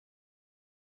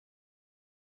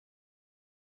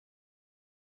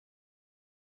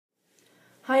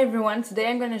Hi everyone, today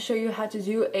I'm going to show you how to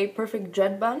do a perfect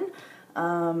dread bun.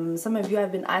 Some of you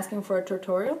have been asking for a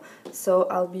tutorial, so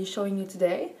I'll be showing you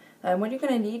today. What you're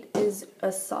going to need is a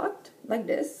sock like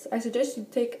this. I suggest you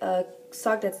take a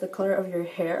sock that's the color of your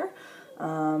hair,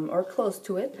 or close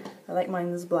to it. I like mine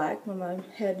is black, but my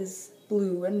head is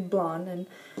blue and blonde. And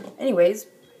anyways,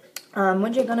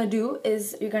 what you're going to do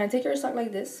is you're going to take your sock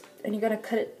like this, and you're going to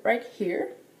cut it right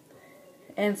here.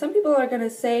 And some people are going to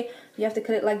say you have to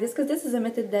cut it like this because this is a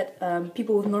method that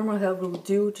people with normal hair will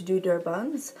do to do their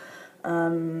buns.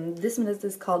 This method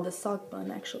is called the sock bun,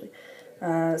 actually.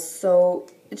 So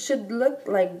it should look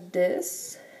like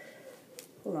this.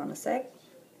 Hold on a sec.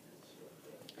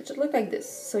 It should look like this.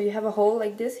 So you have a hole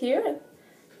like this here,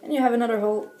 and you have another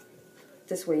hole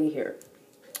this way here.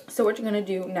 So what you're going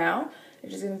to do now,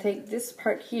 you're just going to take this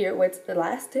part here where it's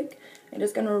elastic, and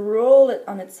just going to roll it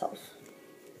on itself.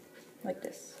 Like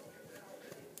this,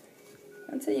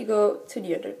 until you go to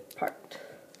the other part,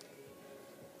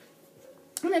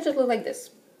 and it should look like this.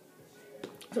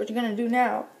 So what you're gonna do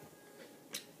now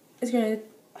is you're gonna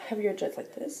have your dreads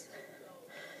like this.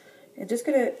 You're just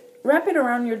gonna wrap it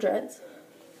around your dreads,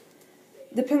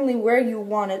 depending where you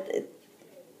want it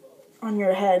on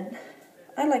your head.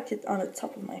 I like it on the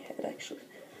top of my head, actually.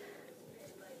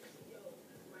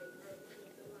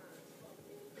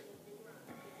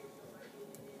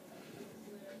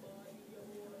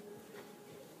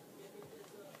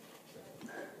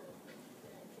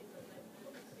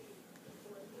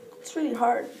 It's really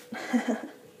hard.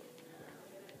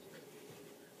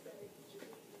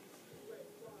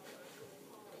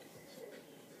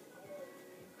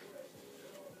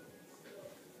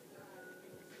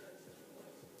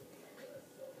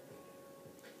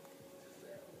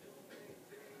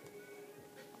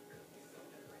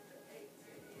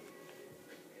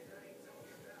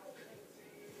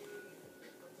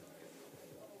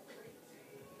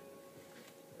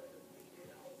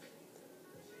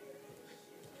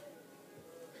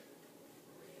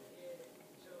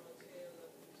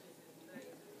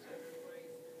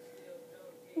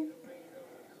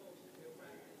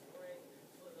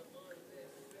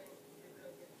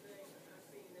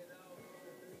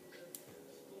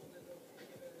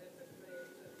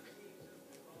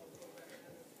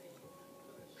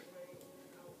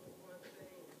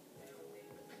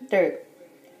 There.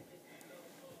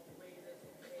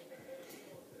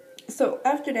 So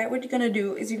after that, what you're gonna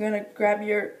do is you're gonna grab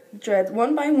your dreads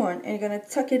one by one, and you're gonna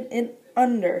tuck it in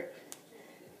under,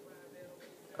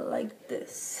 like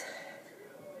this.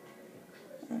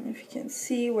 I don't know if you can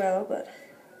see well, but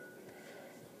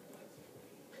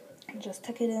just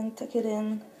tuck it in, tuck it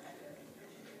in.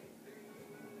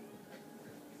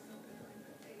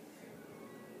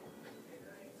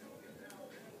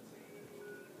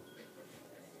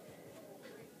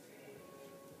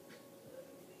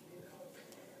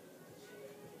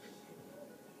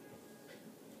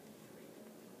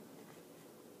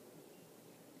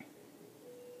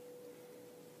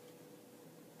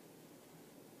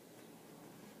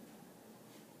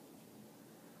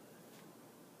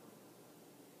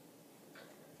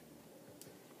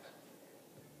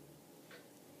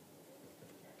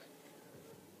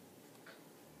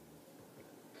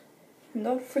 And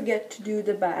don't forget to do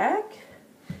the back,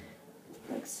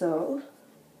 like so.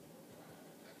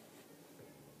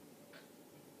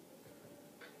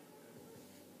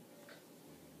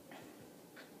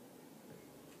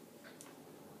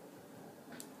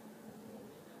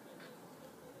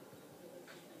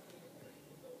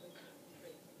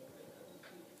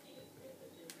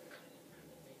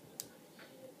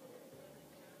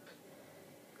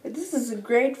 This is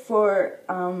great for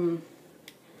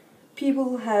people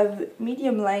who have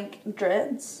medium length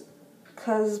dreads,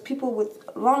 because people with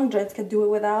long dreads can do it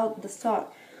without the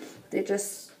sock. They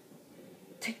just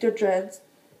take their dreads,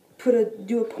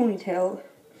 do a ponytail,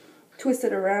 twist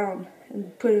it around,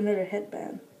 and put another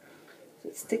headband. So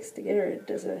it sticks together. It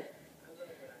does a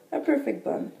perfect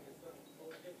bun.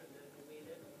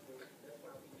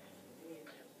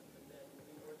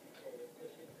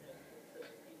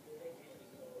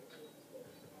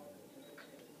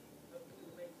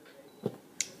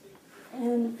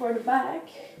 And for the back,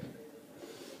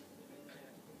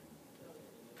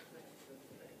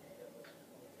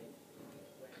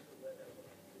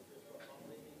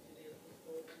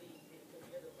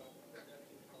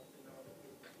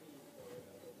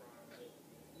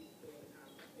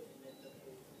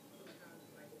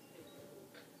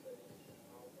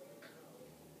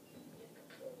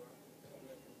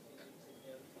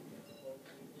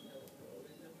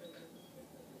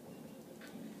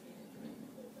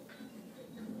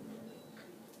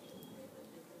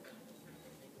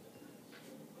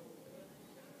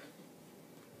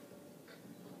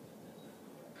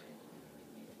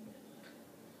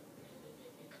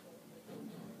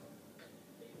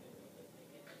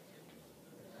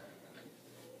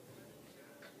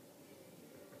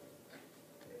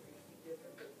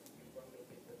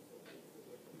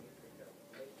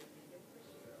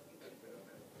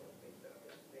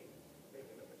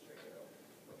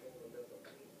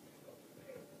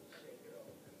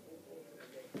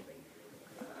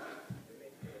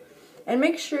 And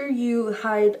make sure you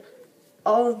hide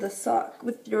all of the sock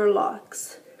with your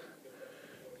locks,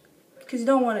 because you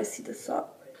don't want to see the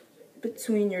sock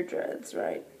between your dreads,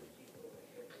 right?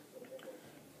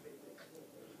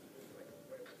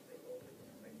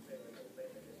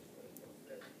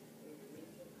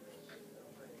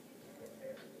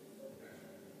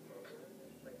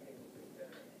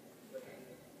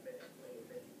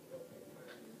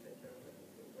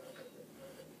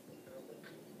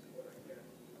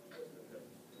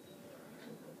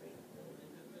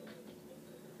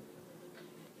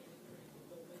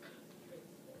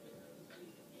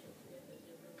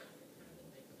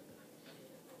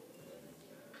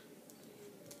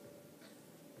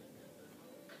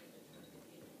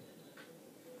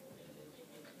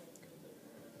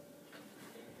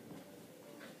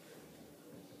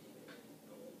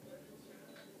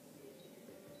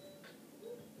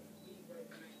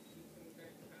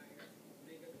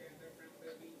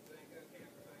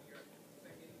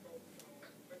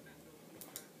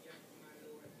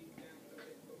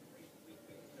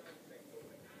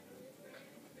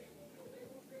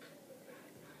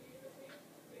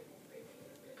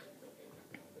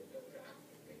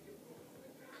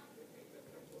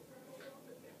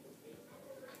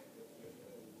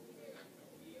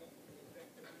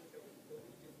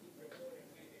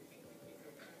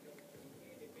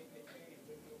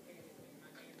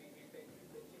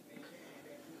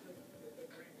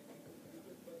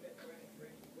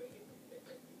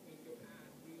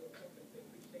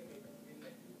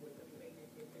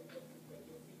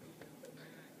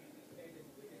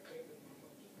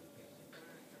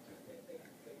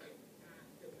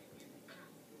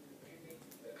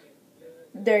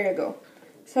 There you go.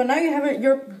 So now you have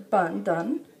your bun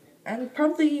done, and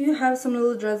probably you have some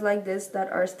little dreads like this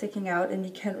that are sticking out and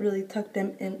you can't really tuck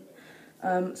them in.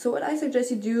 So what I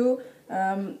suggest you do,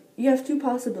 you have two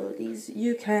possibilities.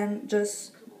 You can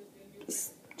just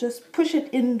push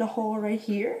it in the hole right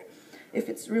here if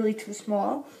it's really too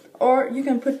small, or you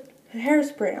can put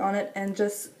hairspray on it and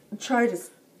just try to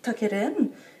tuck it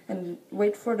in and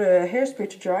wait for the hairspray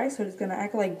to dry, so it's gonna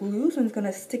act like glue, so it's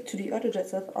gonna stick to the other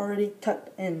dreads that's already tucked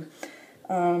in.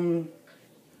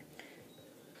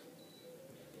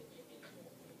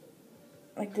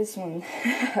 Like this one.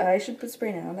 I should put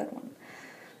spray now on that one.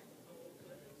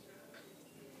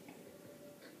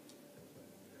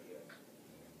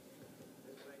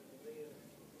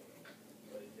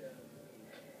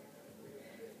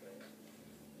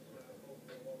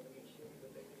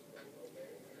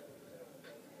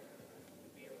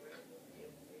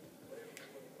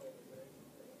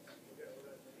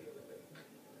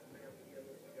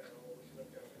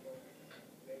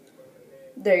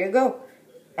 There you go.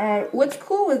 What's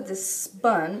cool with this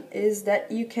bun is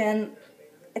that you can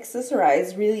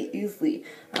accessorize really easily.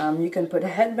 You can put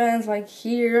headbands like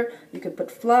here, you can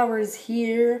put flowers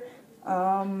here,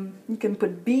 you can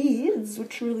put beads,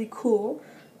 which are really cool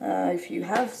if you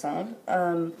have some,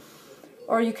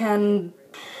 or you can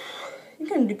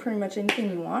do pretty much anything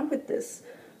you want with this.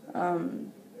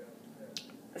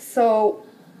 So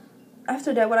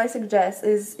after that, what I suggest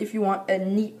is, if you want a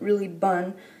neat, really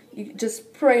bun, you just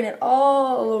spray it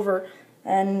all over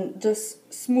and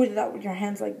just smooth it out with your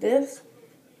hands like this,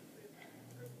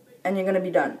 and you're gonna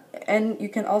be done. And you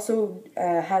can also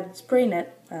have spray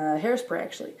net, hairspray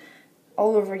actually,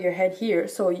 all over your head here,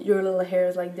 so your little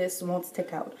hairs like this won't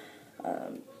stick out.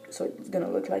 So it's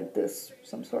gonna look like this,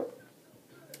 some sort.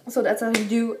 So that's how you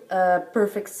do a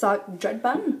perfect sock dread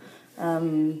bun.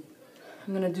 I'm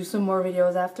gonna do some more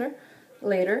videos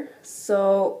later.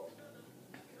 So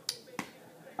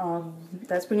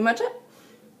that's pretty much it.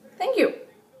 Thank you.